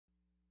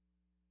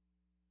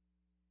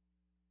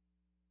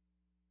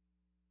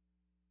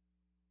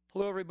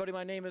Hello, everybody.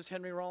 My name is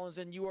Henry Rollins,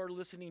 and you are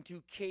listening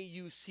to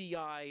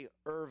KUCI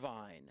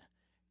Irvine.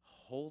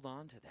 Hold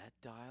on to that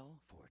dial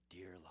for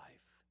dear life.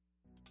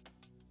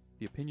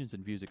 The opinions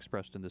and views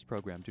expressed in this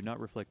program do not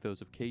reflect those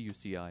of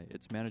KUCI,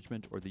 its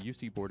management, or the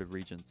UC Board of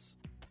Regents.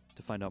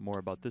 To find out more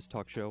about this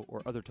talk show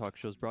or other talk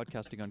shows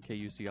broadcasting on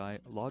KUCI,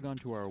 log on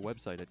to our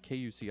website at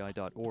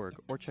kuci.org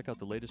or check out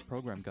the latest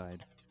program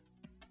guide.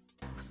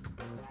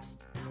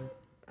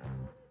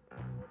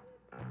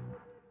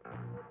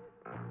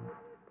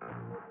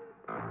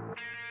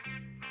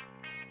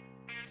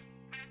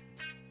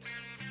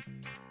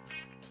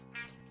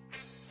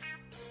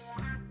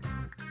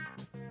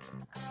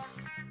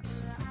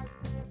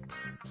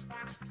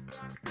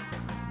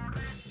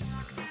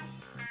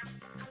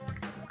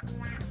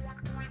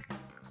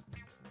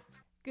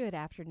 Good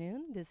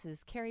afternoon. This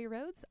is Carrie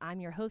Rhodes. I'm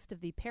your host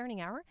of the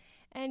Parenting Hour,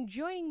 and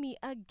joining me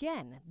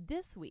again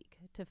this week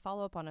to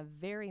follow up on a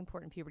very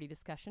important puberty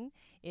discussion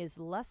is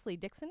Leslie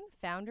Dixon,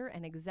 founder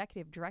and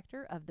executive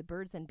director of the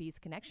Birds and Bees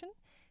Connection.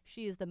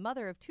 She is the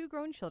mother of 2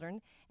 grown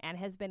children and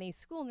has been a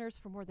school nurse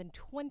for more than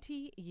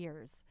 20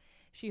 years.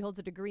 She holds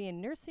a degree in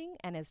nursing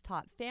and has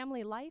taught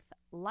family life,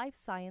 life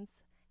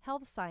science,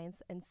 health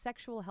science, and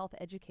sexual health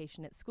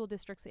education at school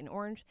districts in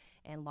Orange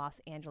and Los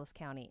Angeles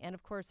County. And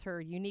of course, her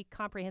unique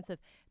comprehensive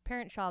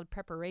parent-child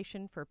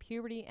preparation for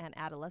puberty and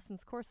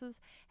adolescence courses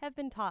have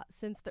been taught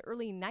since the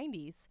early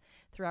 90s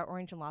throughout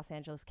Orange and Los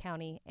Angeles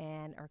County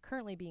and are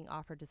currently being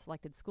offered to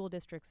selected school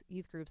districts,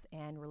 youth groups,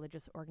 and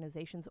religious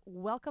organizations.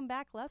 Welcome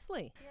back,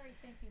 Leslie. Carrie,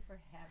 thank you for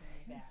having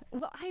me back.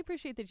 Well, I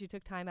appreciate that you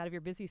took time out of your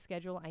busy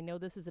schedule. I know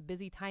this is a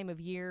busy time of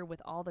year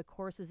with all the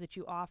courses that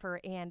you offer,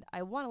 and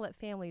I want to let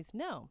families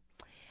know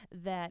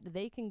that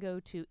they can go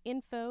to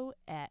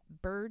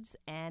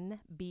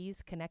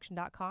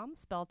info@birdsandbeesconnection.com,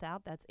 spelled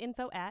out. That's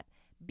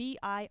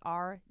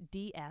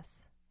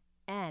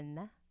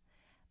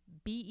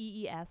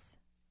info@BIRDSNBEES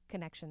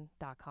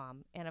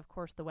connection.com. And of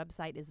course, the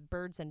website is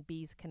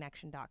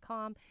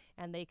birdsandbeesconnection.com,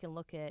 and they can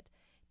look at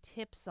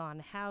tips on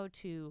how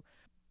to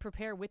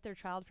prepare with their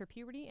child for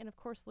puberty, and of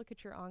course look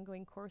at your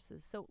ongoing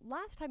courses. So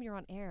last time you were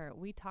on air,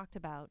 we talked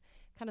about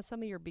kind of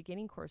some of your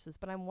beginning courses,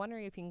 but I'm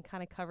wondering if you can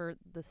kind of cover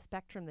the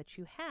spectrum that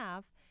you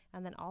have,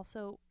 and then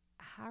also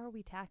how are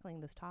we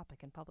tackling this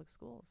topic in public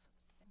schools?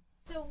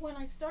 So when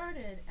I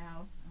started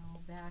out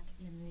back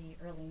in the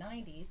early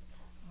 90s,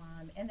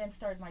 and then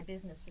started my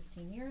business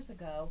 15 years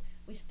ago,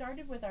 we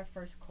started with our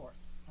first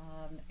course,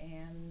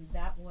 and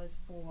that was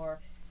for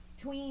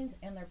tweens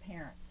and their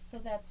parents. So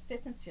that's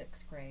 5th and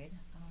 6th grade,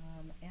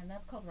 and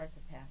that's called Rites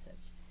of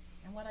Passage.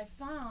 And what I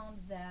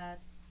found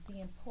that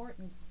the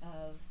importance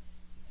of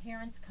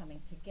parents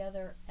coming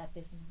together at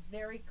this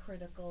very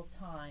critical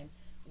time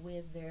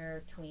with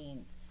their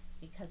tweens,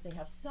 because they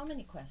have so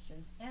many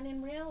questions, and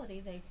in reality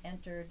they've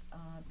entered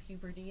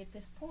puberty at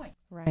this point.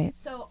 Right.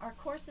 So our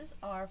courses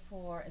are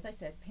for, as I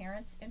said,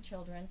 parents and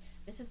children.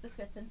 This is the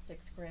 5th and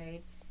 6th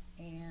grade.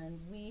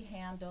 And we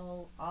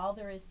handle all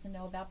there is to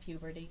know about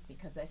puberty,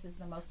 because this is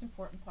the most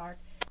important part.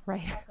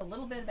 Right. We talk a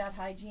little bit about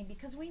hygiene,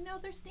 because we know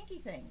there's stinky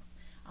things.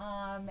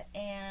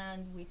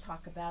 And we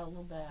talk about a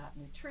little bit about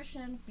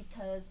nutrition,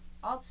 because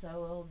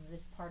also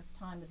this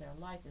time of their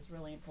life is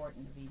really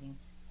important of eating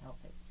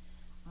healthy.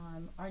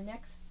 Our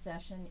next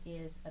session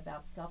is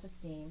about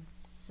self-esteem.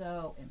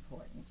 So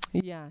important.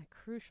 Yeah,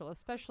 crucial,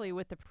 especially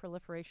with the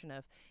proliferation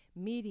of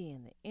media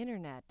and the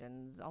internet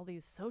and all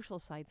these social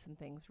sites and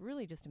things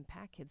really just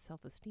impact kids'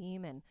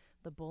 self-esteem and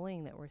the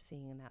bullying that we're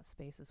seeing in that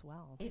space as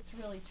well. It's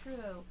really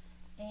true.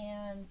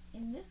 And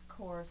in this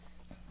course,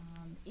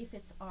 if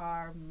it's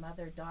our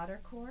mother-daughter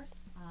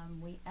course,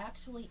 we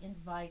actually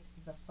invite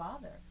the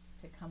father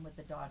to come with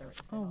the daughter.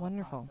 If Oh,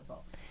 wonderful.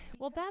 Possible.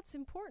 Well, that's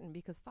important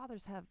because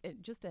fathers have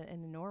just an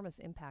enormous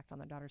impact on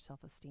their daughter's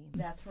self-esteem.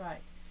 That's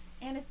right.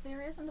 And if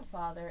there isn't a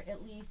father,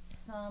 at least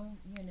some,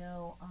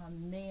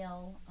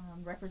 male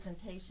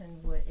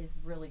representation is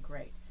really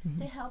great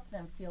to help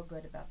them feel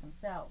good about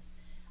themselves,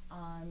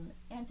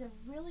 and to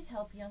really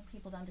help young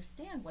people to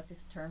understand what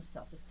this term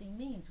self-esteem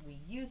means.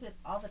 We use it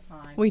all the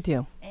time. We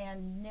do.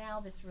 And now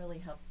this really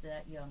helps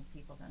that young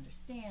people to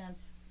understand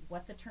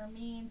what the term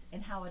means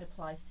and how it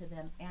applies to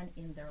them and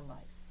in their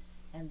life.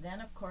 And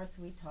then, of course,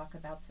 we talk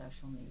about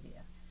social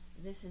media.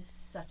 This is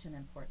such an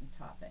important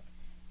topic.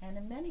 And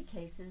in many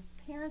cases,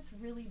 parents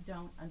really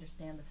don't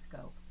understand the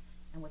scope.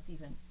 And what's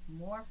even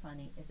more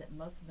funny is that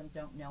most of them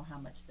don't know how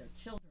much their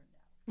children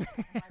know.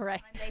 And by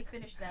Right. the time they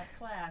finish that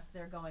class,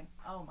 they're going,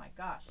 oh my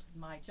gosh,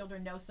 my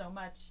children know so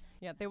much.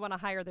 Yeah, they want to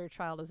hire their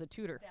child as a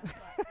tutor. That's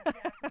right,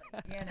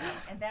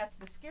 exactly. And that's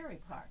the scary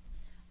part.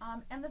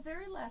 And the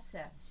very last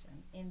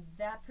session, in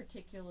that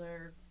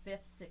particular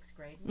 5th, 6th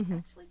grade, we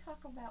actually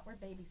talk about where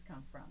babies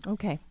come from.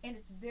 Okay. And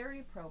it's very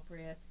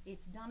appropriate.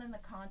 It's done in the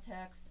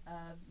context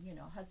of,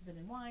 husband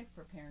and wife,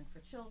 preparing for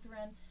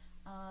children.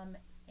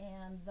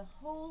 And the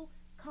whole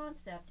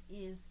concept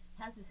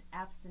has this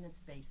abstinence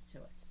base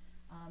to it.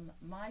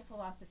 My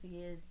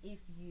philosophy is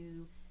if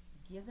you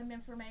give them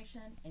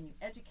information and you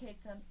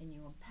educate them and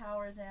you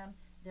empower them,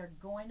 they're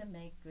going to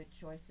make good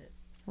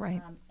choices.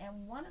 Right.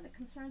 And one of the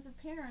concerns of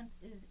parents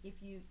is if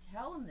you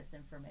tell them this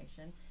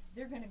information,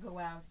 they're going to go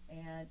out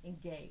and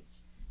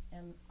engage.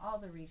 And all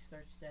the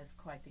research says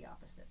quite the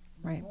opposite.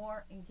 The Right.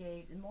 more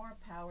engaged, the more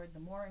empowered, the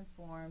more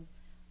informed,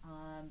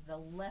 the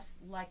less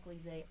likely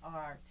they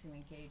are to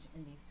engage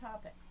in these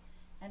topics.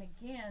 And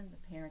again,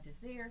 the parent is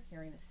there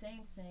hearing the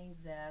same thing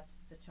that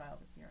the child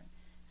is hearing.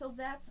 So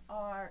that's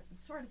our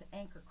sort of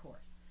anchor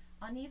course.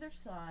 On either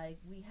side,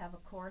 we have a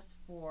course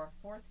for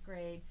 4th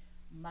grade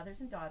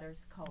mothers and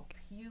daughters called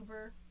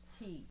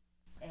Puberty.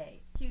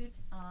 Cute.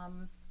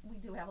 We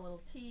do have a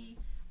little T,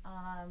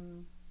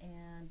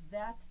 and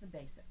that's the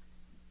basics.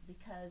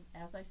 Because,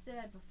 as I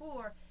said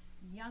before,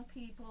 young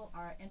people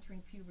are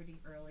entering puberty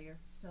earlier,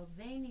 so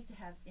they need to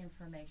have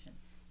information.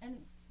 And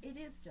it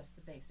is just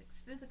the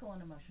basics: physical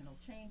and emotional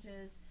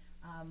changes,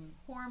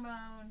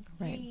 hormones,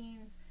 Right.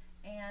 genes,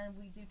 and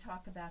we do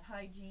talk about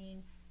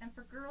hygiene. And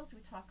for girls,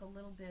 we talk a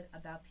little bit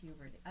about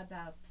puberty,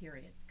 about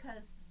periods,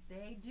 because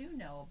they do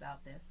know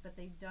about this, but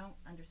they don't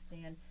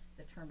understand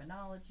the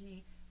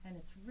terminology, and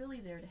it's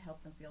really there to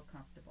help them feel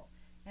comfortable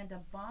and to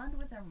bond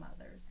with their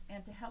mothers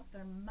and to help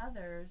their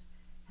mothers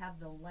have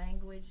the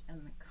language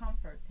and the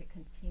comfort to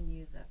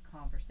continue the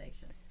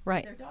conversation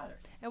Right. with their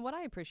daughters. And what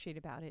I appreciate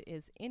about it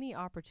is any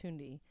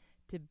opportunity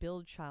to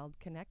build child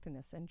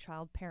connectedness and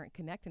child-parent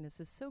connectedness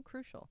is so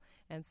crucial.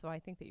 And so I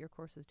think that your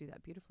courses do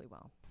that beautifully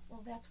well.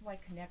 Well, that's why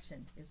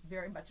connection is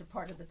very much a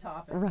part of the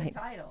topic, Right. the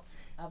title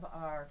of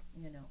our,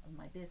 of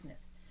my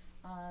business.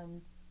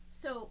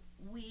 So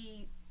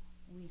we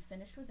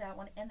finished with that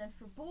one. And then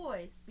for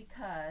boys,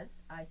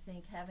 because I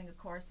think having a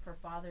course for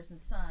fathers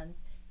and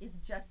sons is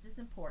just as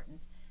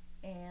important,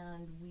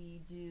 and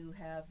we do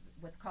have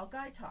what's called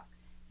Guide Talk,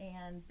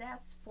 and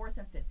that's 4th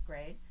and 5th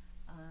grade.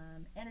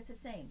 And it's the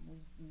same.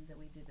 We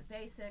do the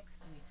basics,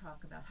 we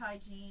talk about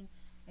hygiene,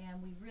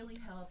 and we really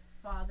help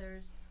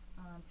fathers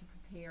to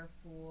prepare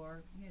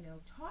for,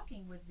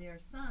 talking with their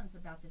sons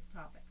about this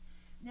topic.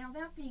 Now,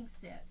 that being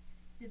said,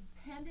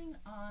 depending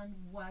on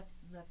what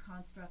the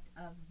construct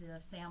of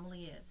the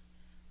family is,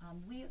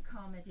 we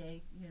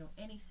accommodate,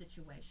 any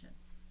situation,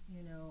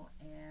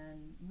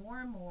 and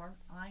more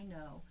I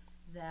know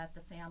that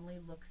the family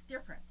looks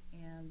different,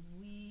 and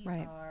we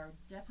Right. are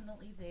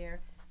definitely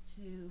there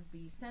to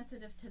be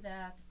sensitive to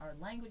that. Our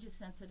language is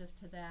sensitive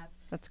to that.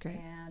 That's great.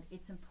 And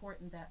it's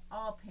important that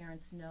all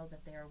parents know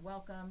that they are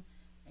welcome,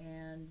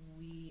 and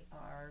we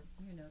are,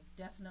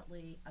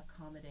 definitely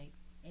accommodate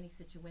any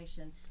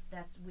situation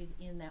that's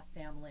within that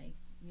family,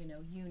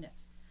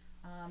 unit.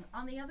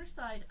 On the other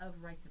side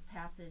of rites of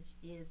passage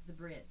is the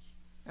bridge.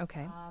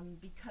 Okay.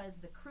 Because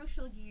the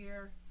crucial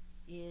year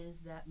is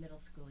that middle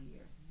school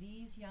year.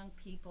 These young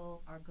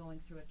people are going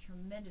through a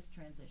tremendous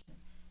transition.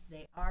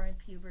 They are in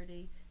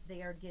puberty.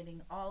 They are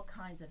getting all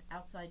kinds of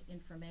outside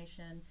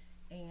information,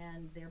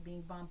 and they're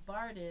being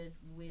bombarded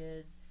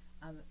with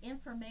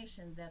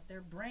information that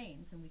their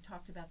brains, and we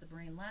talked about the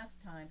brain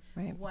last time,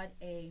 Right. what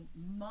a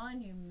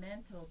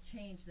monumental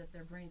change that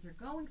their brains are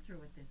going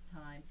through at this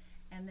time,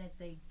 and that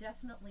they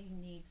definitely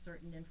need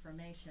certain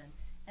information.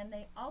 And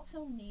they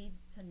also need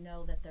to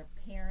know that their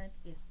parent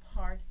is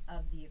part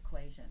of the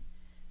equation.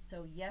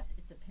 So yes,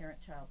 it's a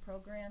parent-child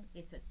program.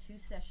 It's a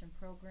 2-session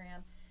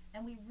program.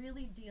 And we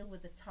really deal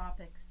with the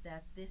topics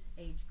that this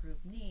age group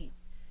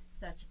needs,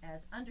 such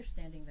as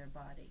understanding their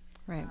body,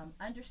 Right.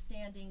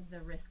 Understanding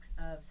the risks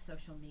of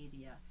social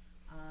media,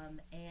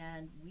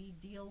 and we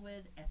deal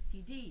with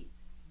STDs,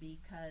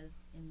 because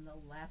in the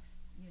last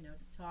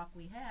talk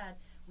we had,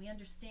 we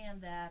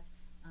understand that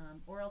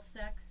oral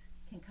sex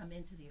can come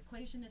into the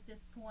equation at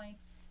this point,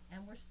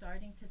 and we're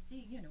starting to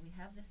see, we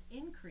have this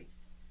increase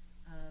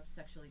of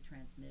sexually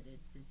transmitted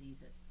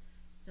diseases.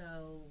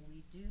 So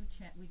we do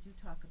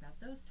talk about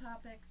those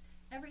topics.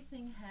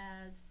 Everything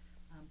has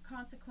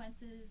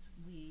consequences.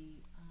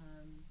 We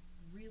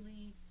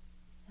really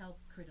help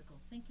critical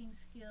thinking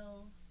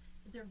skills.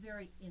 They're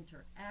very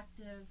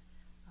interactive,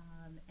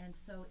 and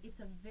so it's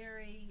a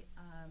very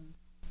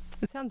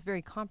It sounds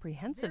very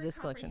comprehensive, this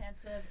collection.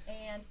 comprehensive,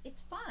 and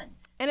it's fun.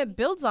 And it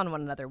builds on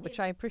one another, which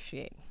I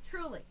appreciate.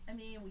 Truly. I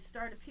mean, we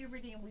start at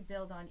puberty and we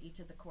build on each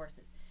of the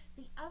courses.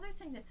 The other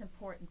thing that's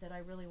important that I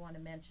really want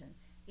to mention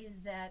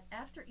is that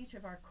after each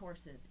of our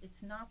courses,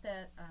 it's not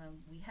that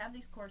we have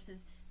these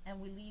courses and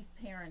we leave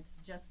parents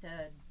just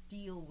to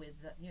deal with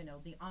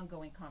the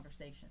ongoing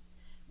conversations.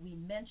 We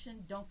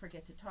mention, don't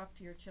forget to talk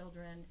to your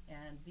children,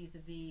 and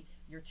vis-a-vis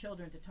your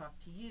children to talk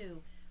to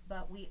you,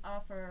 but we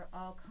offer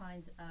all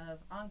kinds of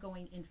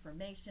ongoing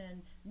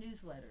information,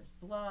 newsletters,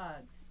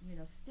 blogs,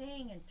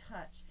 staying in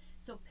touch,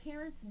 so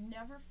parents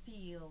never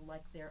feel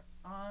like they're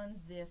on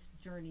this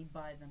journey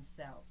by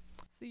themselves.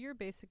 So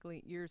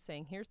you're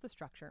saying, here's the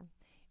structure.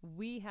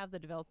 We have the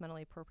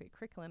developmentally appropriate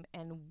curriculum,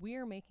 and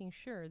we're making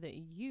sure that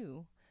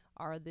you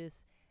are this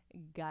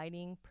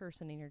guiding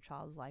person in your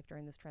child's life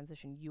during this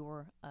transition.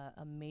 You're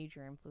a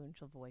major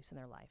influential voice in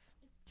their life.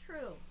 It's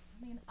true.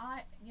 I mean,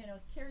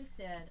 as Carrie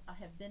said, I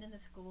have been in the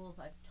schools,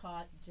 I've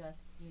taught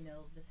just,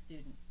 the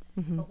students.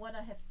 Mm-hmm. But what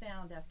I have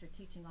found after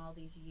teaching all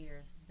these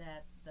years,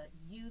 that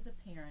you, the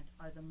parent,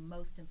 are the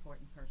most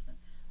important person.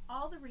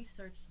 all the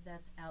research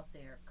that's out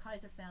there,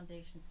 Kaiser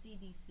Foundation,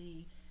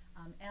 CDC,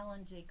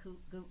 Alan J.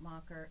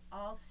 Guttmacher,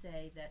 all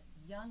say that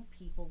young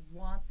people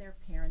want their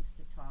parents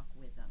to talk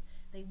with them.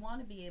 They want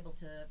to be able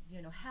to,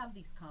 have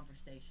these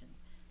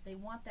conversations. They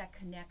want that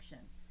connection.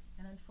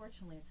 And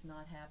unfortunately, it's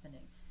not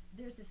happening.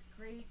 There's this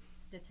great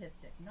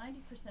statistic.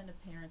 90%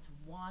 of parents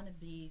want to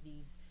be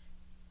these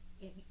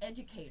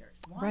educators,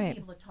 want to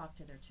be able to talk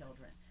to their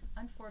children.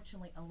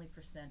 Unfortunately, only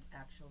percent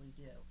actually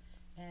do.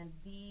 And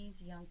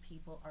these young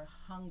people are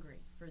hungry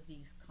for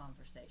these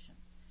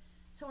conversations.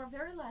 So our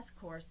very last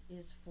course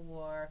is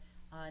for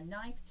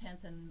 9th,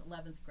 10th, and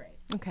 11th grade.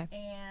 Okay.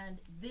 And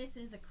this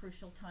is a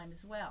crucial time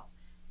as well.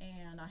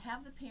 And I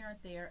have the parent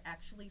there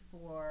actually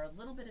for a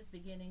little bit at the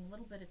beginning, a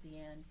little bit at the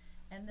end,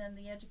 and then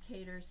the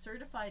educators,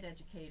 certified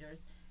educators,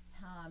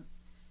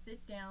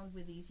 sit down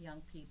with these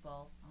young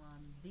people,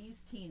 these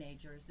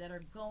teenagers that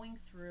are going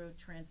through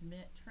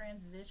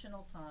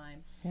transitional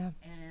time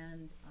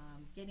and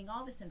getting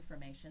all this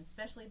information,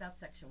 especially about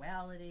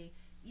sexuality,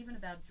 even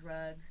about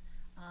drugs.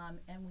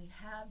 And we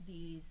have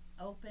these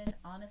open,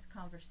 honest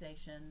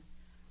conversations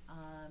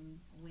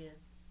with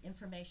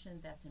information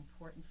that's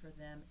important for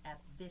them at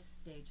this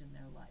stage in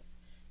their life.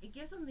 It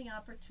gives them the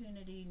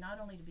opportunity not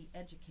only to be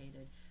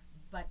educated,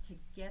 but to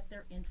get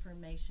their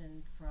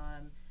information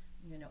from,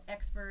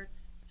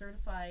 experts,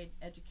 certified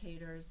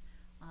educators,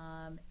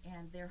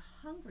 and they're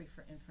hungry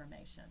for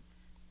information.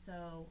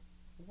 So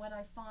what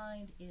I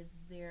find is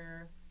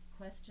their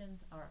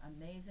questions are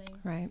amazing.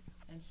 Right.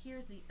 And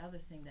here's the other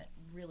thing that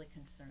really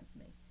concerns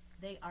me.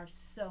 They are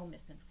so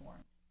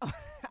misinformed.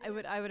 I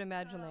would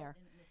imagine they are.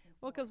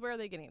 Well, because where are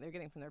they getting it? They're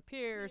getting from their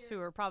peers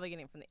who are probably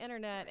getting it from the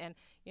internet. And,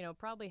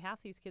 probably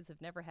half these kids have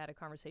never had a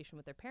conversation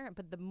with their parent.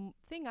 But the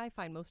thing I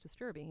find most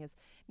disturbing is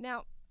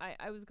now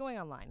I was going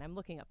online. I'm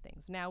looking up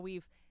things. Now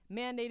we've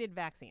mandated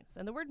vaccines.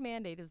 And the word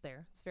mandate is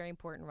there. It's very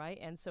important, right?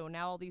 And so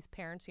now all these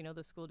parents,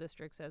 the school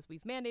district says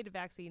we've mandated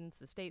vaccines.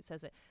 The state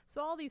says it.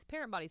 So all these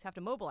parent bodies have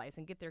to mobilize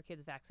and get their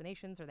kids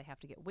vaccinations, or they have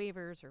to get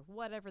waivers, or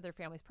whatever their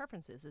family's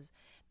preferences is.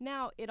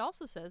 Now, it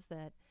also says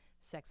that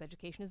sex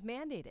education is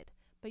mandated.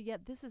 But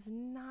yet this is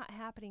not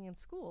happening in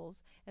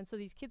schools. And so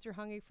these kids are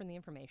hungry for the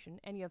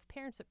information. And you have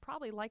parents that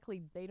probably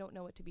likely they don't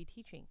know what to be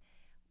teaching.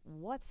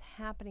 What's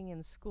happening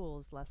in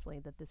schools, Leslie,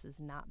 that this is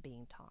not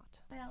being taught?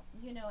 Well,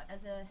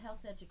 as a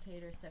health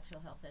educator, sexual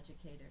health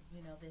educator,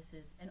 this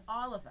is, and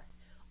all of us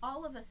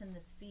in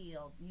this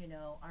field,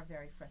 are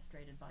very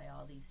frustrated by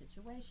all these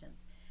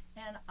situations.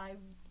 And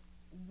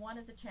one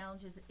of the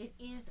challenges, it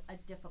is a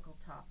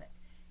difficult topic.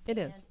 It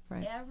is,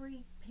 right.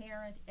 Every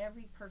parent,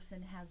 every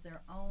person has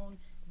their own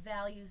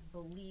values,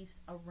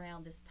 beliefs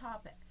around this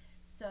topic.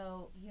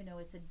 So,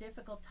 it's a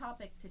difficult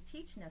topic to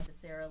teach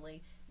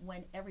necessarily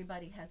when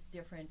everybody has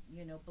different,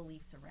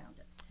 beliefs around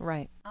it.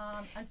 Right.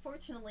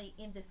 Unfortunately,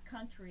 in this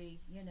country,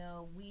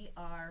 we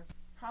are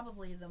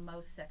probably the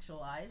most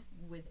sexualized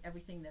with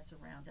everything that's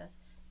around us,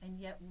 and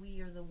yet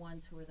we are the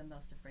ones who are the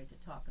most afraid to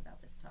talk about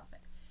this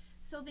topic.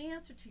 So the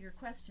answer to your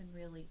question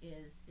really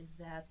is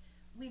that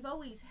we've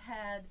always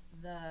had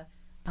the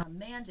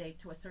mandate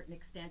to a certain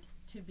extent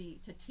to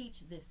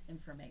teach this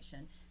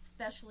information,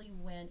 especially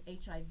when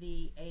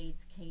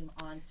HIV/AIDS came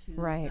onto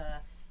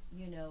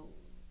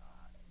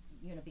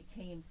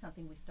became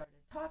something we started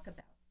to talk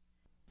about,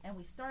 and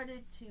we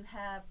started to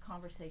have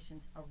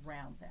conversations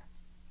around that.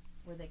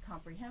 Were they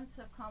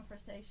comprehensive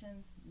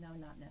conversations? No,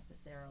 not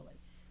necessarily.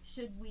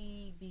 Should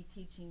we be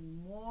teaching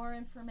more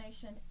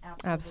information?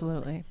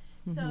 Absolutely.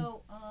 Mm-hmm.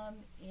 So,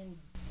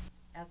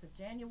 as of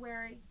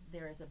January,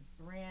 there is a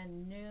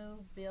brand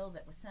new bill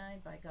that was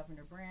signed by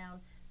Governor Brown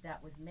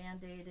that was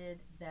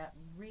mandated that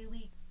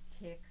really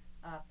kicks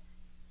up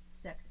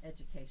sex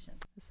education.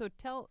 So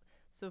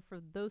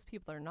for those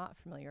people that are not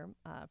familiar,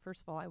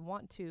 first of all, I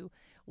want to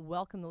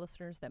welcome the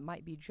listeners that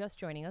might be just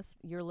joining us.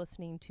 You're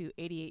listening to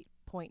 88.9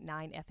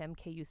 FM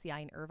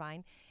KUCI in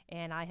Irvine,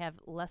 and I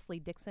have Leslie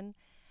Dixon,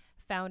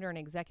 founder and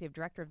executive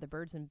director of the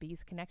Birds and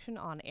Bees Connection,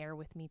 on air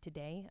with me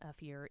today.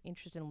 If you're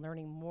interested in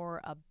learning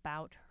more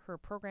about her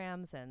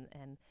programs and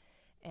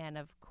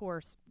of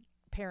course,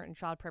 parent and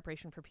child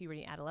preparation for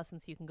puberty and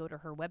adolescence, you can go to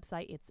her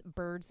website. It's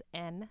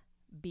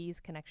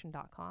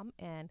birdsandbeesconnection.com.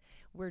 And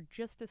we're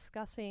just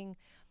discussing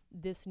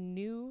this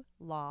new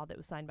law that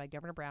was signed by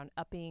Governor Brown,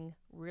 upping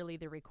really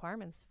the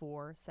requirements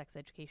for sex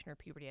education or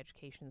puberty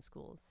education in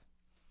schools.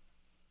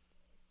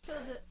 So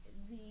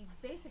the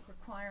basic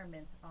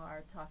requirements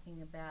are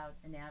talking about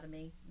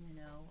anatomy,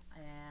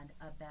 and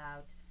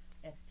about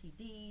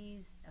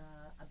STDs,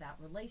 about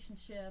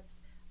relationships,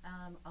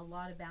 a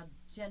lot about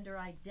gender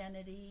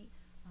identity.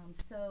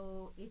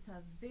 So it's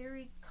a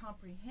very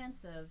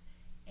comprehensive,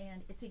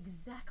 and it's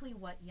exactly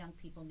what young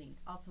people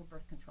need. Also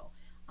birth control.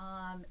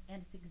 And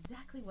it's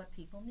exactly what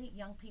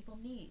young people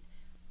need.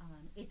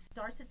 It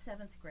starts at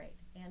 7th grade,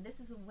 and this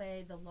is the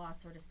way the law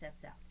sort of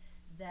sets out.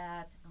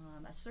 That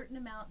a certain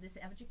amount, this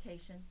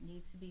education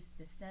needs to be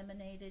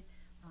disseminated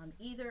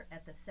either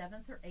at the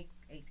 7th or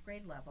 8th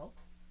grade level,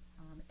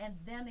 and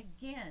then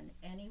again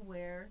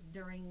anywhere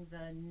during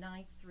the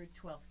 9th through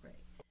 12th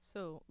grade.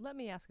 So let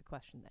me ask a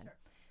question then. Sure.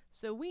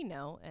 So we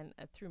know, and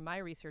through my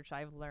research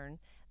I've learned,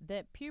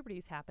 that puberty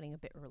is happening a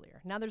bit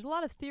earlier. Now there's a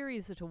lot of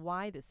theories as to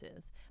why this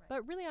is,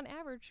 but really on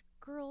average,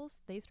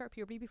 girls, they start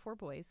puberty before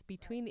boys,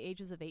 between the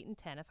ages of 8 and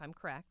 10, if I'm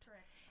correct.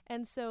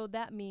 And so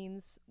that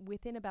means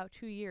within about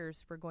 2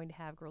 years, we're going to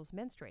have girls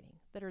menstruating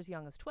that are as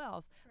young as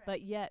 12,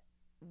 but yet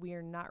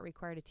we're not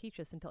required to teach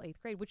this until 8th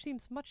grade, which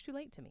seems much too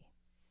late to me.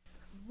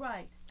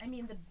 Right. I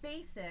mean, the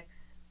basics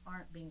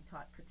aren't being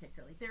taught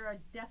particularly. There are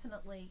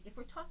definitely, if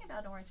we're talking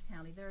about Orange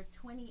County, there are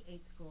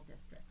 28 school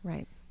districts.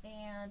 Right.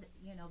 And,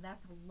 you know,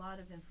 that's a lot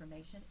of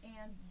information.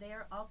 And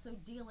they're also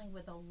dealing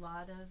with a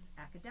lot of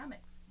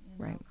academics.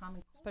 You know,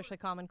 Common Core. Especially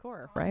Common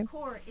Core, Common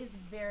Core is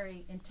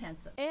very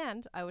intensive.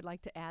 And I would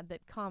like to add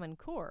that Common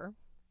Core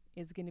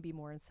is going to be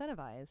more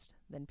incentivized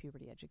than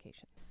puberty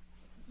education.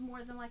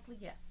 More than likely,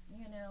 yes.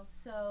 You know,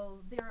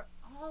 so there are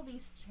all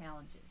these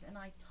challenges, and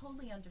I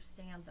totally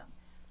understand them.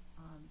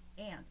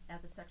 And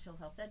as a sexual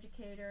health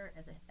educator,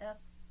 as a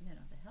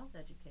health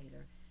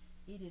educator,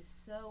 it is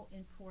so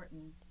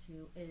important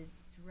to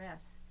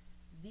address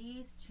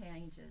these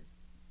changes,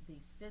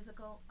 these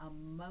physical,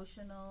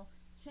 emotional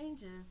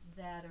changes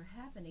that are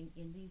happening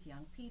in these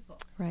young people.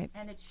 Right.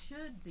 And it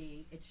should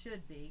be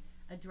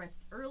addressed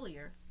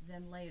earlier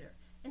than later.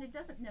 And it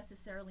doesn't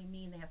necessarily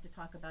mean they have to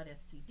talk about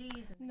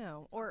STDs. And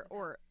no, or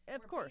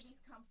of course, babies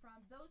come from,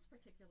 those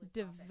particular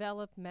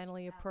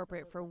developmentally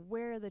appropriate for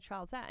where the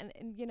child's at.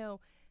 And you know,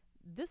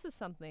 this is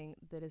something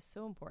that is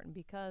so important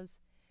because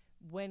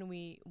when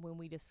we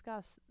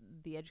discuss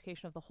the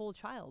education of the whole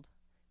child,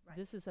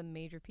 this is a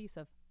major piece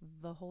of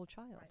the whole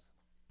child.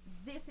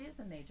 This is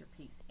a major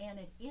piece, and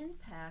it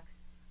impacts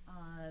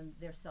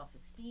their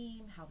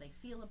self-esteem, how they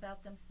feel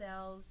about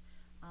themselves,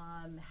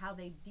 how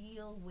they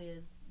deal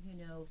with, you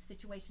know,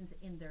 situations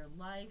in their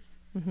life,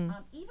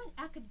 even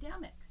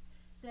academics.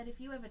 That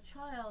if you have a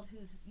child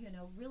who's, you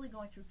know, really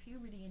going through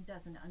puberty and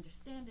doesn't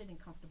understand it and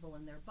comfortable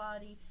in their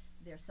body,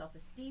 their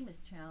self-esteem is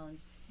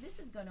challenged, this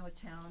is going to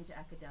challenge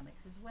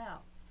academics as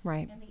well.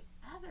 Right. And the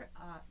other,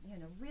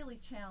 really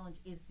challenge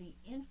is the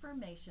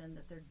information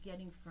that they're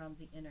getting from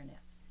the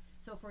internet.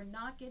 So if we're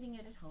not getting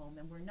it at home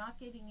and we're not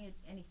getting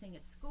anything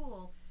at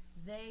school,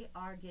 they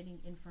are getting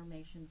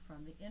information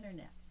from the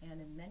internet. And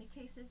in many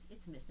cases,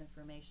 it's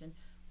misinformation,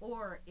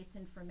 or it's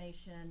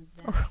information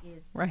that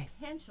is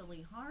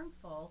potentially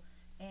harmful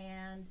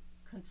and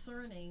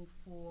concerning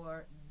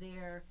for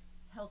their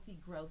healthy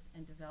growth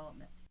and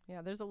development.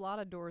 Yeah, there's a lot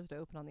of doors to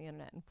open on the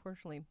internet.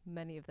 Unfortunately,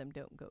 many of them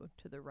don't go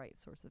to the right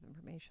source of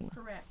information.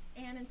 Correct.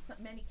 And in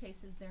many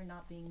cases, they're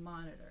not being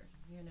monitored,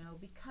 you know,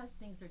 because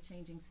things are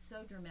changing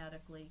so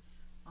dramatically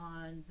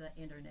on the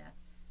internet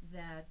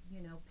that,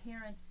 you know,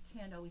 parents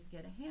can't always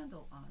get a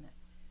handle on it.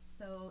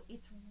 So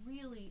it's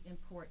really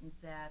important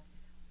that,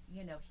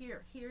 you know,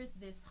 here's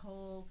this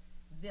whole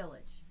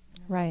village.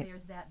 Right.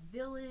 There's that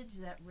village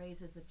that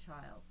raises a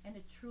child, and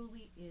it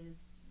truly is,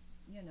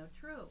 you know,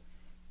 true.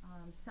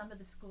 Some of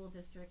the school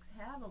districts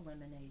have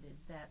eliminated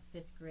that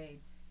 5th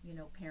grade, you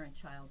know,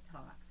 parent-child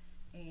talk.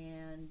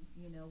 And,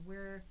 you know,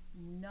 we're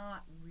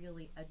not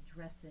really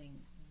addressing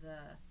the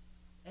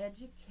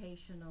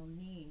educational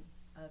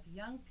needs of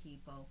young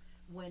people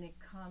when it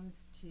comes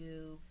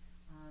to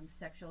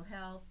sexual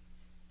health,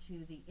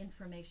 to the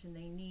information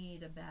they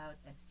need about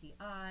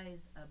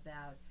STIs,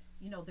 about,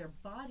 you know, their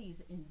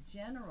bodies in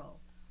general.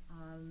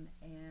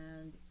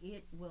 And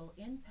it will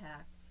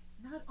impact,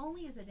 not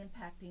only is it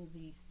impacting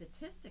the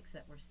statistics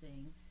that we're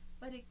seeing,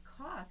 but it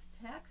costs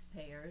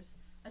taxpayers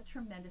a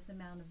tremendous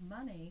amount of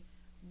money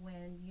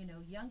when, you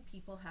know, young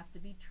people have to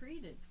be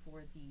treated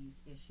for these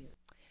issues.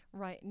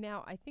 Right.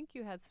 Now, I think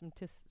you had some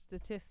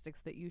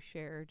statistics that you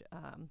shared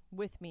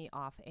with me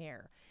off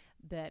air,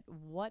 that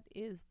what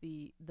is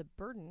the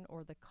burden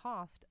or the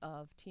cost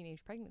of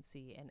teenage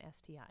pregnancy and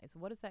STIs?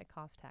 What does that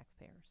cost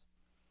taxpayers?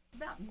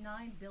 About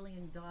 $9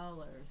 billion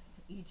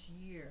each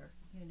year,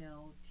 you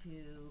know,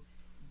 to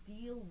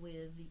deal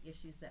with the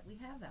issues that we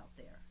have out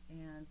there.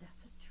 And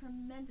that's a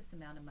tremendous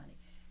amount of money.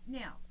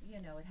 Now, you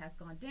know, it has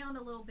gone down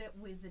a little bit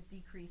with the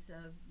decrease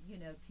of, you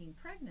know, teen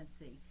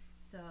pregnancy.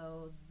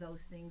 So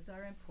those things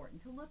are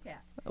important to look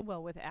at.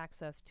 Well, with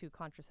access to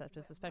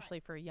contraceptives, especially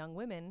for young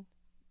women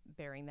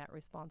bearing that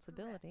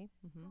responsibility.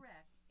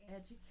 Correct.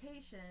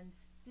 Education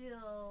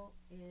still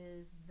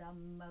is the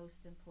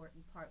most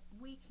important part.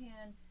 We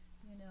can,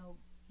 you know,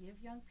 give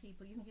young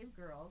people, you can give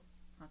girls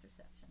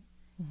contraception,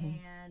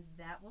 and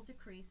that will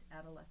decrease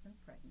adolescent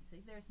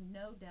pregnancy. There's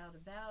no doubt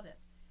about it.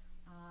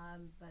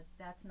 But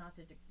that's not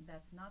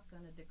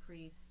going to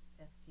decrease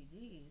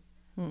STDs.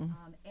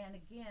 And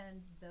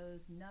again,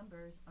 those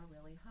numbers are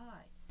really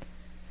high.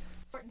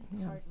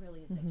 Important part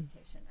really is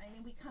education. I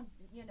mean, we can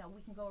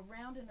go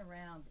around and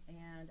around,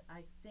 and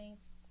I think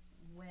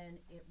when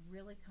it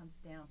really comes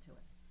down to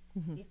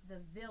it, if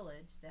the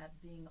village, that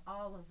being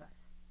all of us,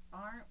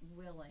 aren't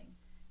willing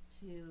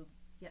to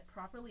get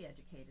properly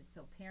educated,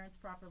 so parents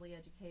properly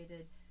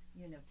educated,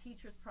 you know,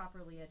 teachers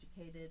properly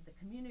educated, the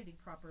community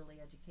properly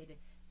educated,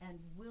 and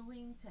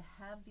willing to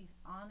have these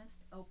honest,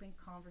 open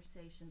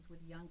conversations with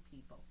young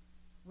people,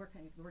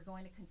 we're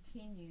going to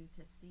continue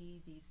to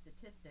see these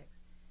statistics,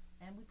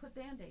 and and we put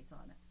Band-Aids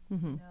on it,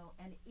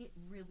 and it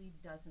really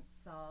doesn't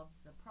solve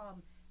the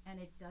problem, and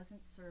it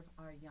doesn't serve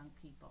our young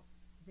people.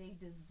 They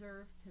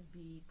deserve to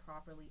be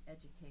properly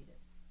educated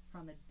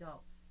from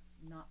adults,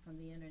 not from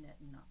the internet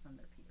and not from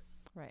their peers.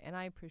 Right, and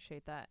I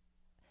appreciate that.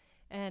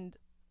 And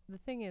the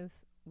thing is,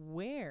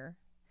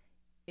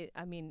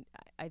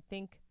 I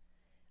think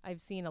I've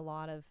seen a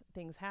lot of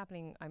things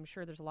happening. I'm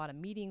sure there's a lot of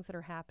meetings that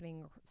are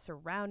happening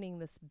surrounding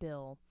this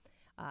bill.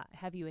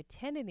 Have you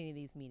attended any of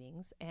these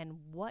meetings? And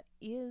what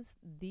is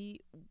the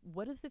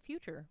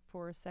future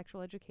for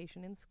sexual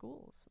education in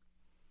schools?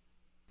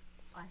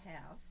 I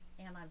have,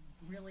 and I'm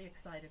really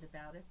excited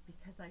about it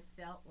because I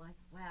felt like,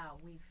 wow,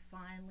 we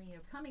finally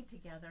are coming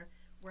together.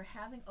 We're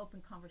having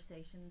open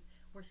conversations.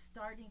 We're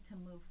starting to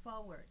move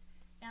forward.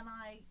 And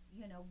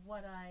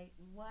what I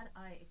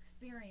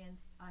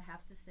experienced, I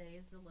have to say,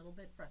 is a little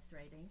bit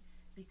frustrating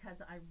because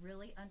I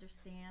really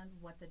understand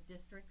what the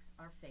districts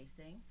are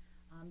facing.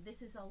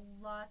 This is a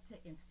lot to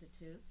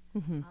institute.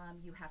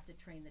 You have to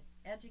train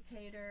the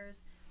educators.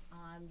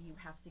 You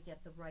have to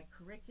get the right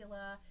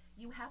curricula.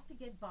 You have to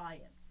get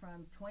buy-in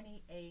from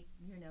 28,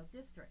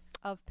 districts.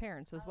 Of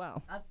parents as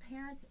well. Of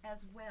parents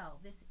as well.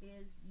 This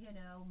is,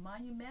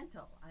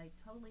 monumental. I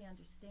totally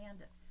understand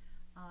it.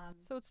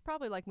 So it's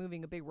probably like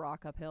moving a big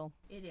rock uphill.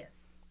 It is.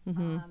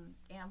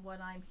 And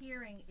what I'm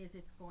hearing is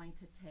it's going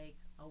to take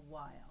a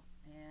while.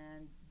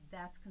 And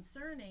that's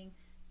concerning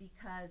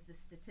because the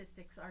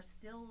statistics are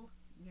still,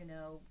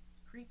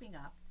 creeping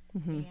up.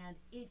 And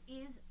it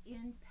is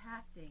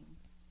impacting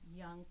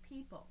young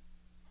people.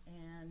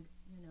 And,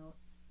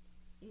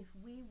 if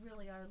we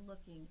really are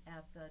looking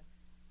at the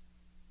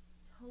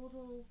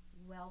total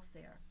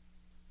welfare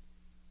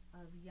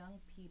of young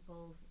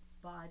people's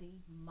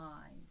body,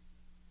 mind,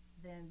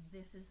 then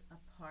this is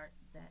a part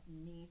that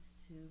needs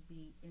to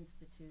be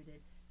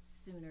instituted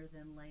sooner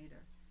than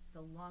later.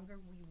 The longer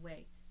we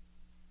wait,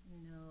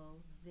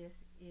 this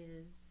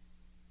is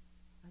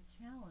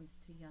a challenge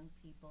to young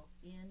people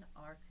in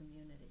our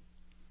community.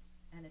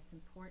 And it's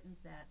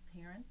important that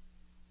parents,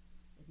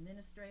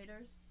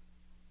 administrators,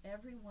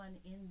 everyone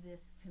in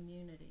this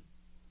community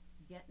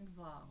get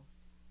involved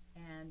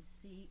and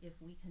see if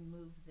we can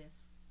move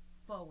this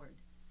forward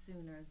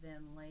sooner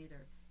than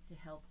later to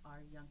help our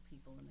young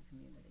people in the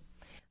community.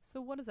 So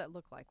what does that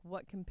look like?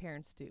 What can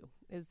parents do?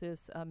 Is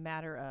this a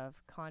matter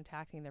of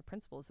contacting their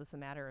principal? Is this a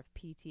matter of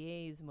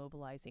PTAs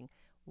mobilizing?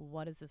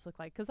 What does this look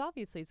like? Because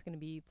obviously it's going to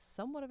be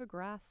somewhat of a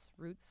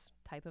grassroots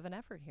type of an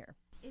effort here.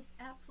 It's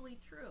absolutely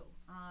true.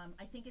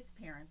 I think it's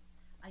parents.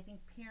 I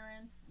think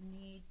parents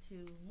need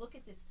to look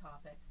at this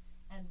topic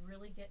and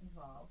really get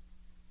involved.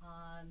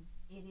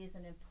 It is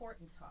an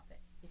important topic.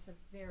 It's a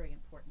very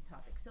important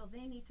topic. So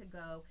they need to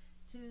go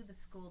to the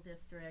school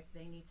district.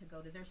 They need to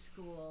go to their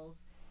schools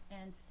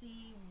and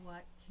see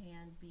what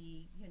can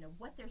be,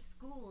 what their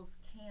schools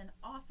can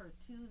offer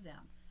to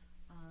them.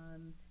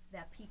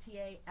 That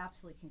PTA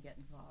absolutely can get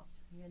involved.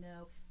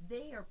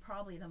 They are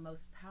probably the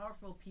most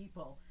powerful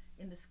people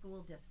in the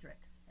school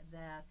districts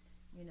that,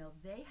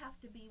 they have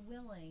to be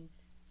willing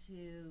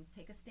to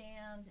take a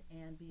stand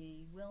and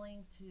be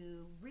willing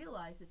to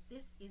realize that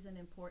this is an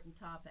important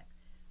topic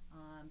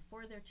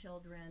for their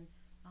children,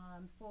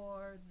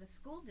 for the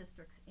school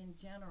districts in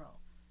general.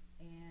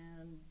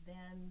 And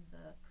then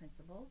the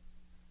principals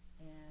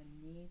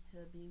need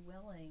to be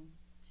willing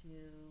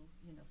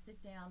to,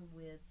 sit down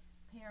with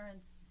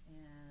parents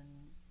and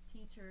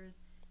teachers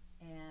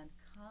and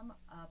come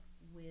up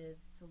with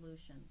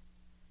solutions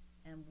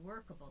and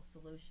workable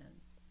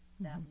solutions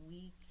that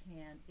we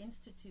can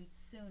institute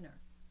sooner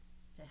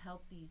to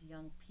help these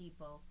young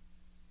people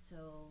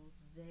so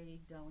they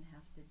don't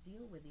have to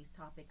deal with these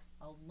topics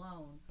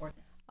alone.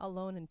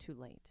 Alone and too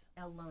late.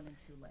 Alone and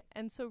too late.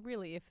 And so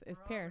really if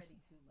parents...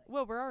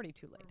 Well, we're already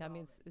too late.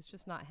 It's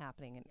just not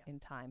happening in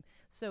time.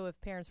 So if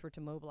parents were to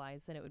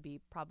mobilize, then it would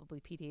be probably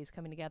PTAs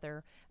coming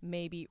together,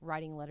 maybe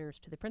writing letters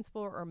to the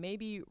principal, or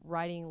maybe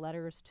writing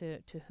letters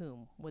to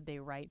whom? Would they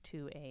write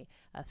to a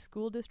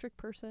school district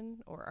person?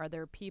 Or are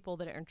there people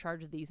that are in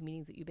charge of these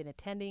meetings that you've been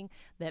attending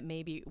that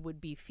maybe would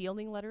be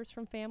fielding letters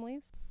from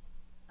families?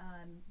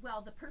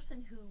 Well, the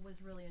person who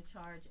was really in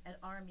charge at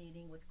our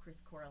meeting was Chris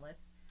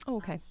Corliss. Oh,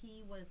 okay.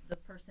 He was the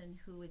person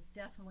who is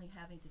definitely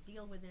having to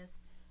deal with this.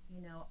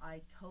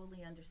 I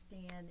totally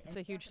understand. It's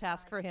a huge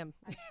task for him.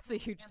 It's a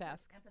huge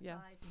task. Yeah.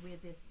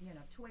 With this,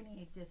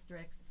 28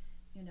 districts,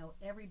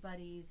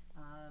 everybody's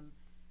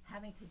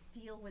having to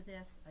deal with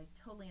this. I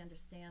totally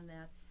understand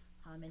that.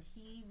 And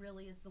he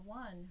really is the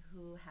one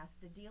who has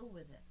to deal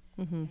with it.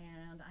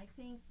 And I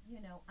think,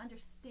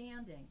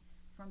 understanding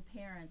from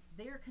parents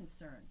their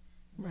concern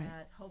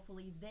that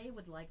hopefully they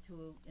would like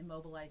to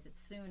immobilize it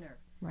sooner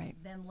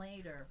than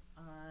later.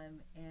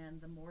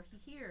 And the more he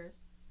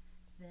hears,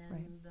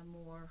 then the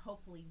more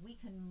hopefully we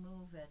can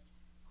move it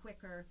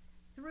quicker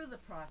through the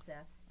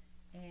process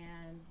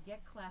and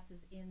get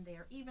classes in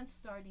there, even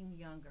starting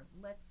younger.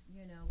 Let's,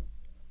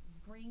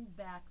 bring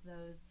back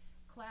those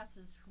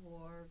classes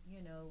for,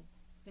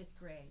 5th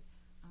grade.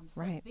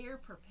 So they're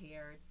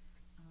prepared.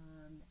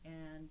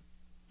 And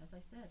as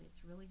I said,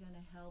 it's really going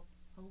to help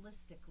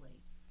holistically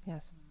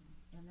Yes.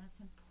 And that's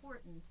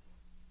important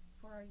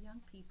for our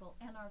young people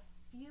and our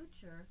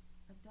future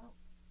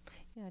adults.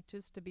 Yeah,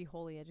 just to be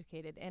wholly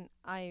educated. And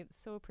I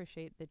so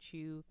appreciate that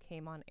you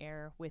came on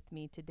air with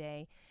me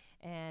today.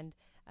 And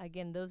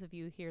again, those of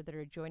you here that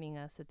are joining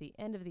us at the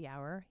end of the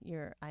hour,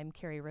 I'm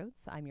Carrie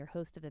Rhodes. I'm your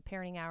host of the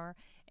Parenting Hour,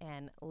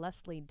 and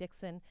Leslie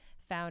Dixon,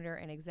 founder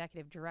and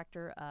executive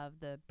director of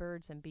the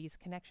Birds and Bees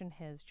Connection,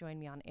 has joined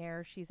me on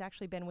air. She's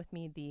actually been with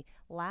me the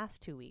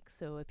last 2 weeks.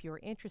 So if you're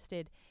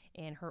interested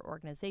in her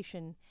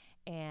organization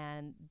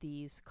and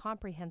these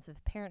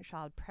comprehensive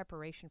parent-child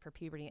preparation for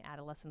puberty and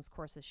adolescence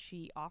courses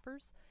she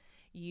offers,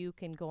 you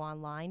can go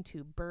online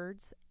to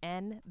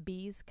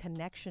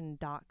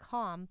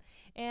birdsandbeesconnection.com.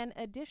 And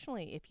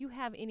additionally, if you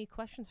have any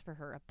questions for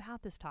her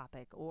about this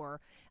topic, or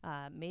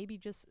maybe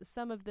just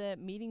some of the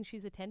meetings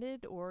she's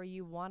attended, or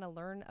you want to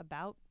learn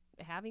about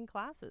having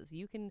classes,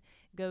 you can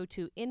go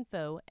to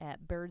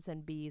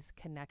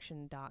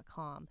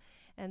info@birdsandbeesconnection.com.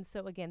 And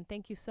so again,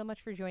 thank you so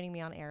much for joining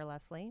me on air,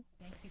 Leslie.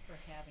 Thank you for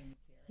having me,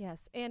 Carrie.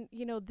 Yes, and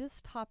this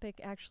topic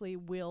actually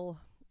will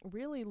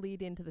really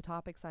lead into the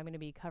topics I'm going to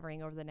be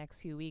covering over the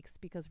next few weeks,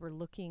 because we're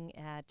looking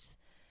at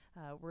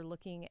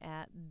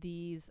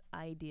these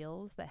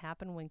ideals that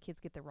happen when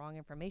kids get the wrong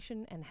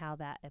information and how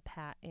that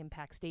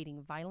impacts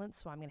dating violence.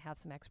 So I'm going to have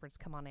some experts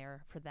come on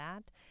air for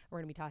that. We're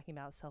going to be talking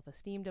about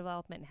self-esteem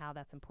development and how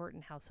that's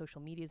important, how social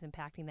media is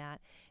impacting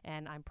that.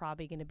 And I'm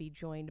probably going to be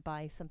joined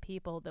by some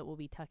people that will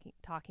be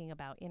talking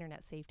about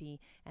internet safety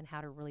and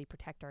how to really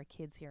protect our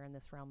kids here in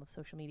this realm of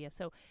social media.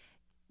 So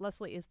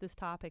Leslie, as this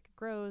topic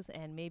grows,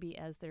 and maybe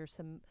as there's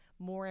some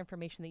more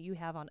information that you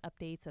have on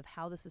updates of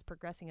how this is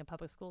progressing in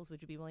public schools,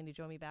 would you be willing to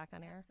join me back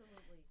on air?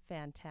 Absolutely.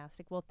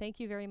 Fantastic. Well, thank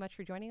you very much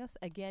for joining us.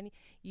 Again,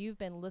 you've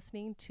been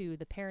listening to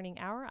the Parenting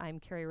Hour. I'm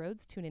Carrie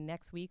Rhodes. Tune in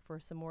next week for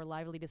some more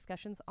lively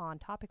discussions on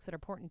topics that are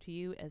important to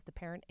you as the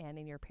parent and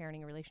in your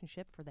parenting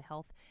relationship for the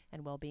health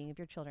and well-being of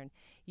your children.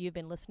 You've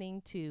been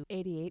listening to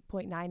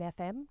 88.9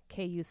 FM,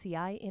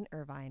 KUCI in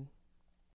Irvine.